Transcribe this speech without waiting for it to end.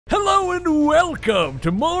Hello and welcome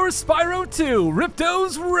to more Spyro 2,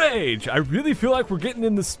 Ripto's Rage. I really feel like we're getting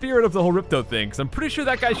in the spirit of the whole Ripto thing, because I'm pretty sure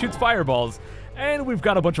that guy shoots fireballs, and we've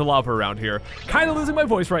got a bunch of lava around here. Kind of losing my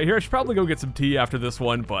voice right here. I should probably go get some tea after this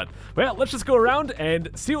one, but well, let's just go around and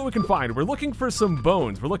see what we can find. We're looking for some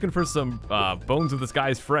bones. We're looking for some bones of this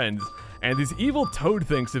guy's friends. And these evil toad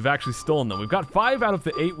things have actually stolen them. We've got 5 out of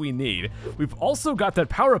the 8 we need. We've also got that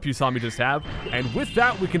power-up you saw me just have, and with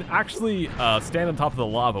that we can actually stand on top of the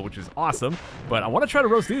lava, which is awesome. But I want to try to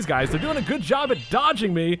roast these guys. They're doing a good job at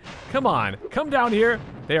dodging me. Come on, come down here.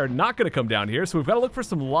 They are not going to come down here, so we've got to look for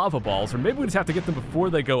some lava balls, or maybe we just have to get them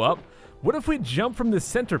before they go up. What if we jump from this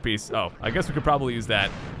centerpiece? Oh, I guess we could probably use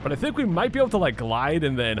that. But I think we might be able to like glide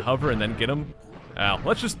and then hover and then get them.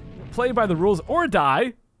 Let's just play by the rules or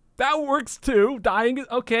die. That works too. Dying is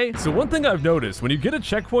okay. So one thing I've noticed, when you get a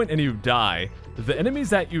checkpoint and you die, the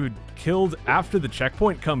enemies that you killed after the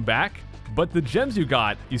checkpoint come back, but the gems you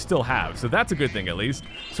got, you still have. So that's a good thing at least.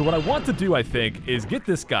 So what I want to do, I think, is get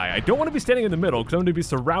this guy. I don't want to be standing in the middle because I'm going to be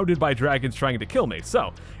surrounded by dragons trying to kill me.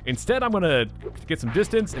 So instead, I'm going to get some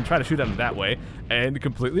distance and try to shoot at him that way and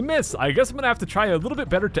completely miss. I guess I'm going to have to try a little bit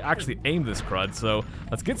better to actually aim this crud. So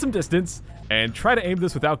let's get some distance and try to aim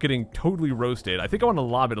this without getting totally roasted. I think I want to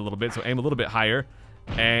lob it a little bit, so aim a little bit higher.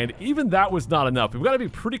 And even that was not enough. We've got to be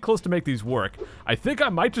pretty close to make these work. I think I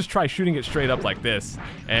might just try shooting it straight up like this.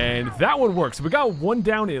 And that one works. We got one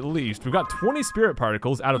down at least. We've got 20 spirit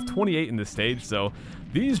particles out of 28 in this stage. So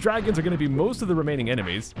these dragons are going to be most of the remaining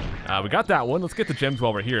enemies. We got that one. Let's get the gems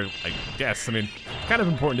while we're here, I guess. I mean, kind of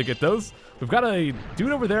important to get those. We've got a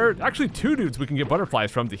dude over there. Actually, 2 dudes we can get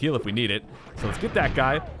butterflies from to heal if we need it. So let's get that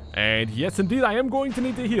guy. And yes, indeed, I am going to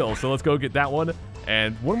need to heal. So let's go get that one.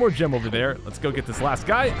 And one more gem over there. Let's go get this last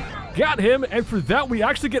guy. Got him, and for that, we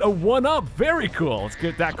actually get a 1-up. Very cool. Let's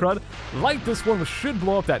get that crud. Light this one, which should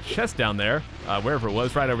blow up that chest down there, wherever it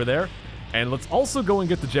was, right over there. And let's also go and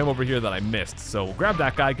get the gem over here that I missed. So we'll grab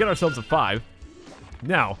that guy, get ourselves a 5.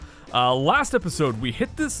 Now, last episode, we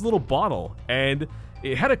hit this little bottle, and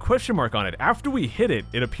it had a question mark on it. After we hit it,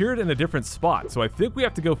 it appeared in a different spot. So I think we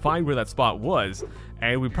have to go find where that spot was,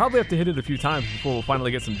 and we probably have to hit it a few times before we'll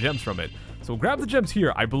finally get some gems from it. So we'll grab the gems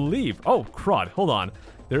here, I believe. Oh, crud, hold on.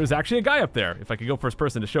 There is actually a guy up there, if I could go first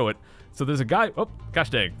person to show it. So there's a guy, oh, gosh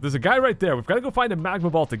dang. There's a guy right there. We've got to go find a magma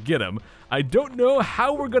ball to get him. I don't know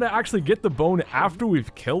how we're going to actually get the bone after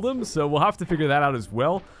we've killed him, so we'll have to figure that out as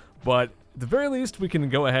well. But at the very least, we can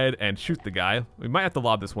go ahead and shoot the guy. We might have to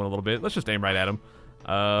lob this one a little bit. Let's just aim right at him.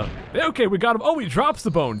 Okay, we got him. Oh, he drops the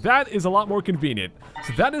bone. That is a lot more convenient.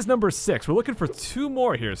 So that is number 6. We're looking for 2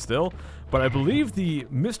 more here still, but I believe the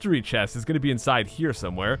mystery chest is going to be inside here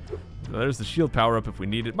somewhere. So there's the shield power up if we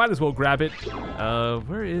need it. Might as well grab it.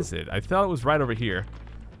 Where is it? I thought it was right over here.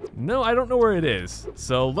 No, I don't know where it is.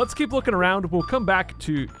 So let's keep looking around. We'll come back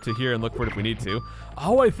to here and look for it if we need to.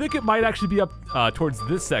 Oh, I think it might actually be up towards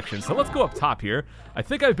this section. So let's go up top here. I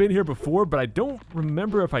think I've been here before, but I don't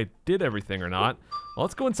remember if I did everything or not. Well,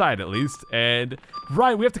 let's go inside at least. And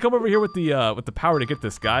right, we have to come over here with the power to get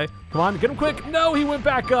this guy. Come on, get him quick. No, he went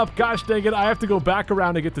back up. Gosh dang it, I have to go back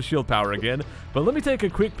around to get the shield power again. But let me take a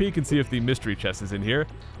quick peek and see if the mystery chest is in here.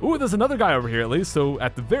 Ooh, there's another guy over here at least. So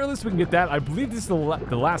at the very least we can get that. I believe these are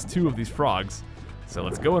the last 2 of these frogs. So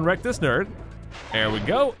let's go and wreck this nerd. There we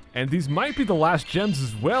go. And these might be the last gems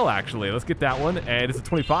as well, actually. Let's get that one. And it's a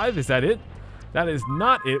 25. Is that it? That is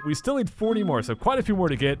not it. We still need 40 more, so quite a few more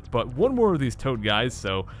to get, but 1 more of these toad guys,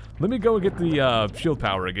 so let me go and get the shield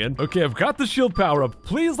power again. Okay, I've got the shield power up.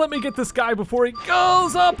 Please let me get this guy before he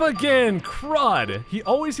goes up again. Crud. He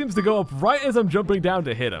always seems to go up right as I'm jumping down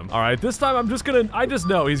to hit him. All right, this time I just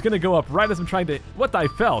know he's gonna go up right as I'm trying to, what, I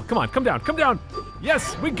fell. Come on, come down, come down.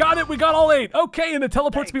 Yes, we got it, we got all 8. Okay, and it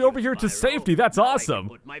teleports me over here to safety. That's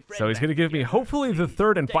awesome. So he's gonna give me hopefully the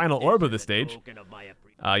 3rd and final orb of the stage.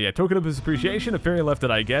 Yeah, token of his appreciation, a fairy left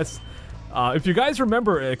it, I guess. If you guys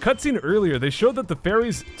remember, a cutscene earlier, they showed that the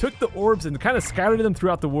fairies took the orbs and kind of scattered them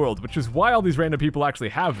throughout the world, which is why all these random people actually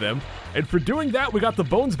have them. And for doing that, we got the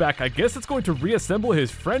bones back. I guess it's going to reassemble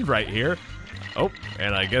his friend right here. Oh,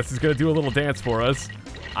 and I guess he's going to do a little dance for us.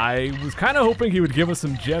 I was kind of hoping he would give us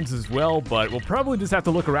some gems as well, but we'll probably just have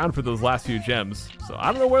to look around for those last few gems. So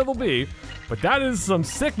I don't know where they'll be, but that is some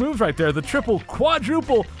sick moves right there. The triple,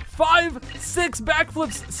 quadruple, 5, 6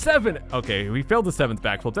 backflips, 7. Okay, we failed the 7th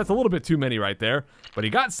backflip. That's a little bit too many right there, but he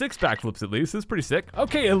got 6 backflips at least. It's pretty sick.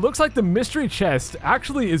 Okay, it looks like the mystery chest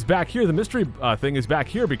actually is back here. The mystery thing is back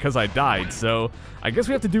here because I died, so I guess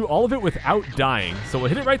we have to do all of it without dying. So we'll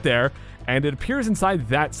hit it right there. and it appears inside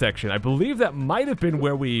that section. I believe that might have been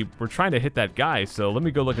where we were trying to hit that guy, so let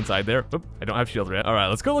me go look inside there. Oop, I don't have shield yet. All right,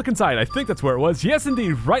 let's go look inside. I think that's where it was. Yes,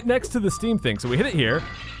 indeed, right next to the steam thing. So we hit it here,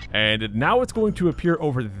 and now it's going to appear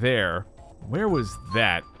over there. Where was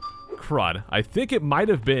that? CRUD. I think it might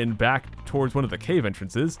have been back towards one of the cave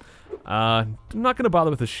entrances. I'm not going to bother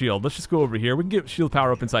with the shield. Let's just go over here. We can get shield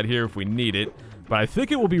power up inside here if we need it. But I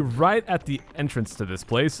think it will be right at the entrance to this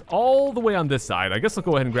place, all the way on this side. I guess I'll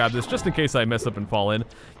go ahead and grab this just in case I mess up and fall in.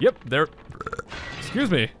 Yep, there. Excuse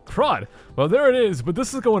me, CRUD. Well, there it is, but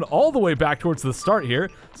this is going all the way back towards the start here.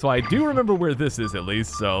 So I do remember where this is at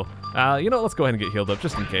least. So, you know, let's go ahead and get healed up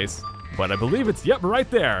just in case. But I believe it's, yep, right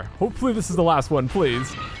there. Hopefully this is the last one,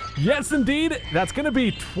 please. Yes, indeed. That's going to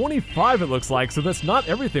be 25, it looks like. So that's not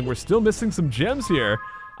everything. We're still missing some gems here.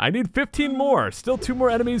 I need 15 more. Still 2 more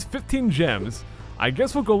enemies, 15 gems. I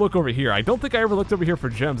guess we'll go look over here. I don't think I ever looked over here for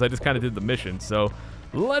gems. I just kind of did the mission. So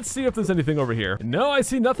let's see if there's anything over here. No, I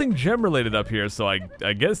see nothing gem related up here. So I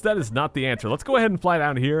guess that is not the answer. Let's go ahead and fly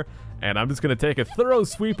down here. And I'm just going to take a thorough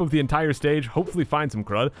sweep of the entire stage, hopefully find some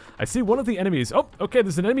CRUD. I see one of the enemies. Oh, okay,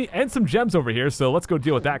 there's an enemy and some gems over here, so let's go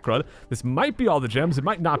deal with that CRUD. This might be all the gems. It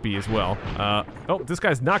might not be as well. Oh, this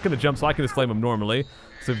guy's not going to jump, so I can just flame him normally.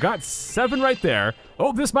 So we've got 7 right there.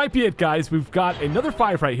 Oh, this might be it, guys. We've got another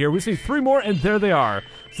 5 right here. We see 3 more, and there they are.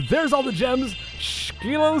 So there's all the gems.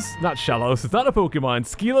 Skelos, not Shellos, it's not a Pokemon.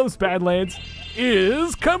 Skelos Badlands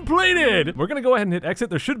is completed. We're going to go ahead and hit exit.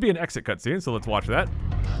 There should be an exit cutscene, so let's watch that.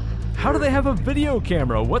 How do they have a video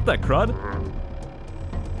camera? What the CRUD?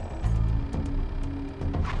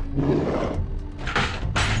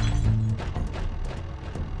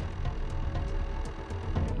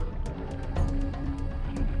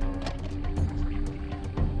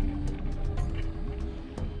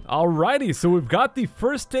 Alrighty, so we've got the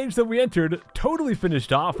first stage that we entered totally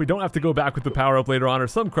finished off. We don't have to go back with the power up later on or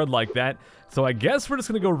some CRUD like that. So I guess we're just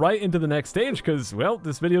going to go right into the next stage because, well,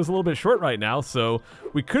 this video is a little bit short right now. So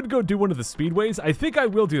we could go do one of the speedways. I think I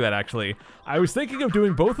will do that, actually. I was thinking of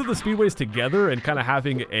doing both of the speedways together and kind of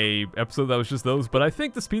having a episode that was just those. But I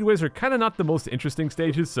think the speedways are kind of not the most interesting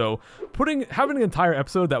stages. So having an entire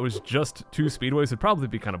episode that was just 2 speedways would probably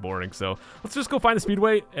be kind of boring. So let's just go find a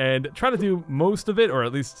speedway and try to do most of it, or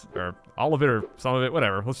at least or all of it or some of it,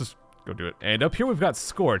 whatever. Let's just go do it. And up here we've got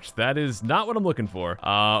Scorch. That is not what I'm looking for.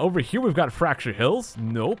 Over here we've got Fracture Hills.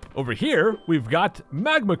 Nope. Over here we've got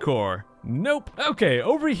Magma Core. Nope. Okay,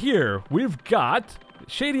 over here we've got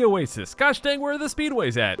Shady Oasis. Gosh dang, where are the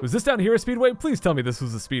speedways at? Was this down here a speedway? Please tell me this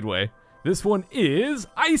was a speedway. This one is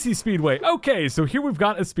Icy Speedway. Okay, so here we've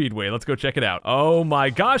got a speedway. Let's go check it out. Oh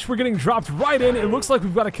my gosh, we're getting dropped right in. It looks like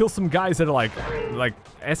we've got to kill some guys that are like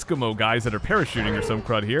Eskimo guys that are parachuting or some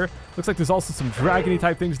CRUD here. Looks like there's also some dragony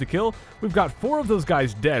type things to kill. We've got 4 of those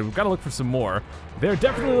guys dead. We've got to look for some more. They're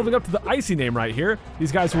definitely living up to the Icy name right here.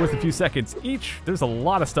 These guys are worth a few seconds each. There's a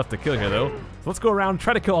lot of stuff to kill here though. So let's go around,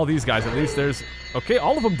 try to kill all these guys. At least there's, okay,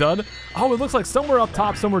 all of them done. Oh, it looks like somewhere up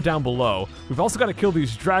top, somewhere down below. We've also got to kill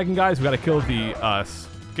these dragon guys. We've got to kill the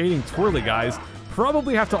skating twirly guys.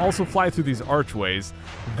 Probably have to also fly through these archways.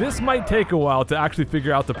 This might take a while to actually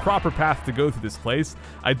figure out the proper path to go through this place.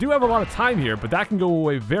 I do have a lot of time here, but that can go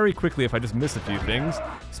away very quickly if I just miss a few things.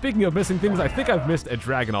 Speaking of missing things, I think I've missed a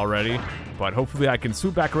dragon already, but hopefully I can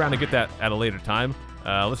swoop back around and get that at a later time.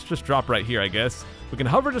 Let's just drop right here, I guess. We can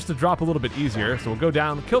hover just to drop a little bit easier. So we'll go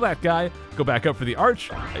down, kill that guy, go back up for the arch.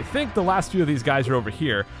 I think the last few of these guys are over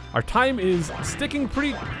here. Our time is sticking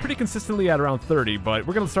pretty consistently at around 30, but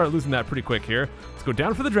we're going to start losing that pretty quick here. Let's go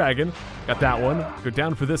down for the dragon. Got that one. Go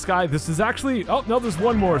down for this guy. This is actually, oh, no, there's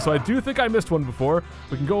one more. So I do think I missed one before.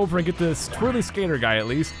 We can go over and get this twirly skater guy at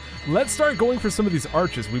least. Let's start going for some of these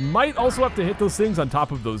arches. We might also have to hit those things on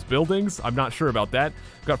top of those buildings. I'm not sure about that.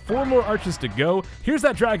 We've got 4 more arches to go. Here's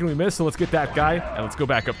that dragon we missed, so let's get that guy. And let's go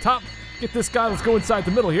back up top. Get this guy. Let's go inside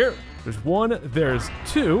the middle here. There's 1. There's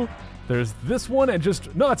 2. There's this one and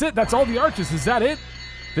just, no, that's it. That's all the arches. Is that it?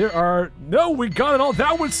 There are, no, we got it all.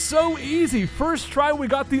 That was so easy. First try, we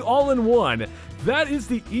got the all-in-one. That is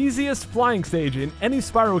the easiest flying stage in any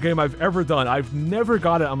Spyro game I've ever done. I've never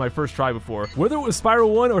got it on my first try before. Whether it was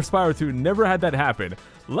Spyro 1 or Spyro 2, never had that happen.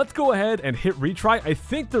 Let's go ahead and hit retry. I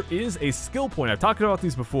think there is a skill point. I've talked about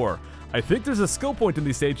these before. I think there's a skill point in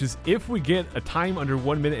these stages if we get a time under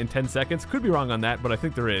 1 minute and 10 seconds. Could be wrong on that, but I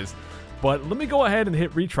think there is. But let me go ahead and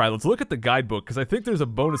hit retry. Let's look at the guidebook, because I think there's a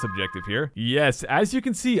bonus objective here. Yes, as you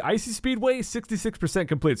can see, Icy Speedway, 66%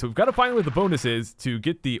 complete. So we've got to find where the bonus is to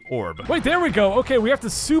get the orb. Wait, there we go. Okay, we have to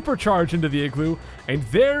supercharge into the igloo, and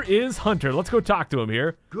there is Hunter. Let's go talk to him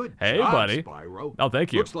here. Good hey, job, buddy. Spyro. Oh,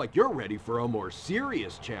 thank you. Looks like you're ready for a more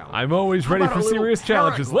serious challenge. I'm always ready for serious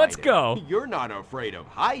challenges. Let's go. You're not afraid of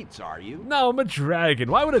heights, are you? No, I'm a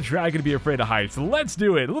dragon. Why would a dragon be afraid of heights? Let's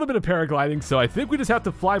do it. A little bit of paragliding, so I think we just have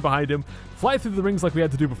to fly behind him, fly through the rings like we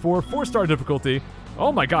had to do before. 4-star difficulty.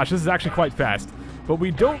 Oh my gosh, this is actually quite fast. But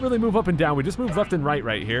we don't really move up and down. We just move left and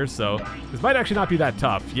right here, so this might actually not be that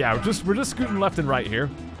tough. Yeah, we're just scooting left and right here.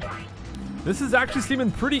 This is actually seeming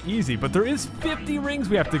pretty easy, but there is 50 rings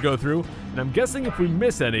we have to go through, and I'm guessing if we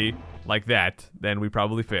miss any like that, then we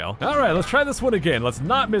probably fail. All right, let's try this one again. Let's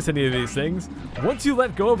not miss any of these things. Once you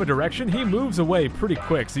let go of a direction, he moves away pretty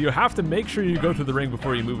quick, so you have to make sure you go through the ring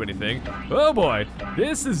before you move anything. Oh boy,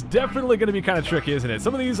 this is definitely going to be kind of tricky, isn't it?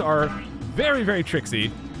 Some of these are very, very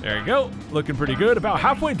tricksy. There you go, looking pretty good. About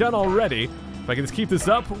halfway done already. If I can just keep this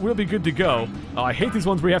up, we'll be good to go. Oh, I hate these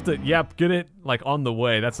ones where you have to, get it, like, on the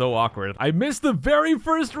way. That's so awkward. I missed the very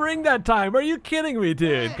first ring that time. Are you kidding me,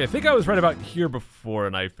 dude? Okay, I think I was right about here before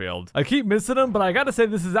and I failed. I keep missing them, but I gotta say,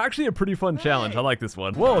 this is actually a pretty fun challenge. I like this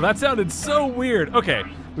one. Whoa, that sounded so weird. Okay,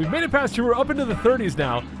 we've made it past here. We're up into the 30s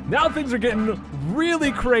now. Now things are getting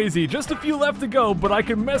really crazy. Just a few left to go, but I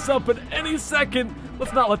can mess up at any second.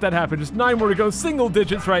 Let's not let that happen. Just 9 more to go. Single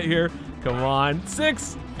digits right here. Come on.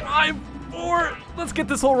 6, 5, 4. Let's get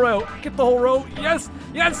this whole row. Get the whole row. Yes.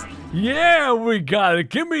 Yes. Yeah, we got it.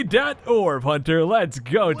 Give me that orb, Hunter. Let's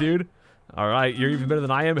go, dude. All right. You're even better than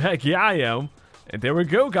I am. Heck yeah, I am. And there we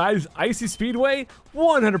go, guys. Icy Speedway,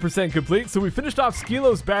 100% complete. So we finished off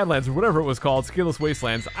Skelos Badlands, or whatever it was called. Skelos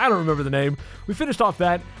Wastelands. I don't remember the name. We finished off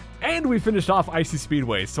that. And we finished off Icy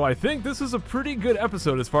Speedway, so I think this was a pretty good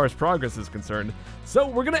episode as far as progress is concerned. So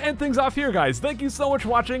we're going to end things off here, guys. Thank you so much for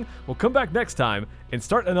watching. We'll come back next time and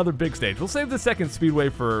start another big stage. We'll save the second Speedway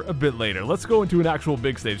for a bit later. Let's go into an actual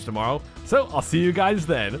big stage tomorrow. So I'll see you guys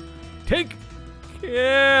then. Take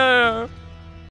care.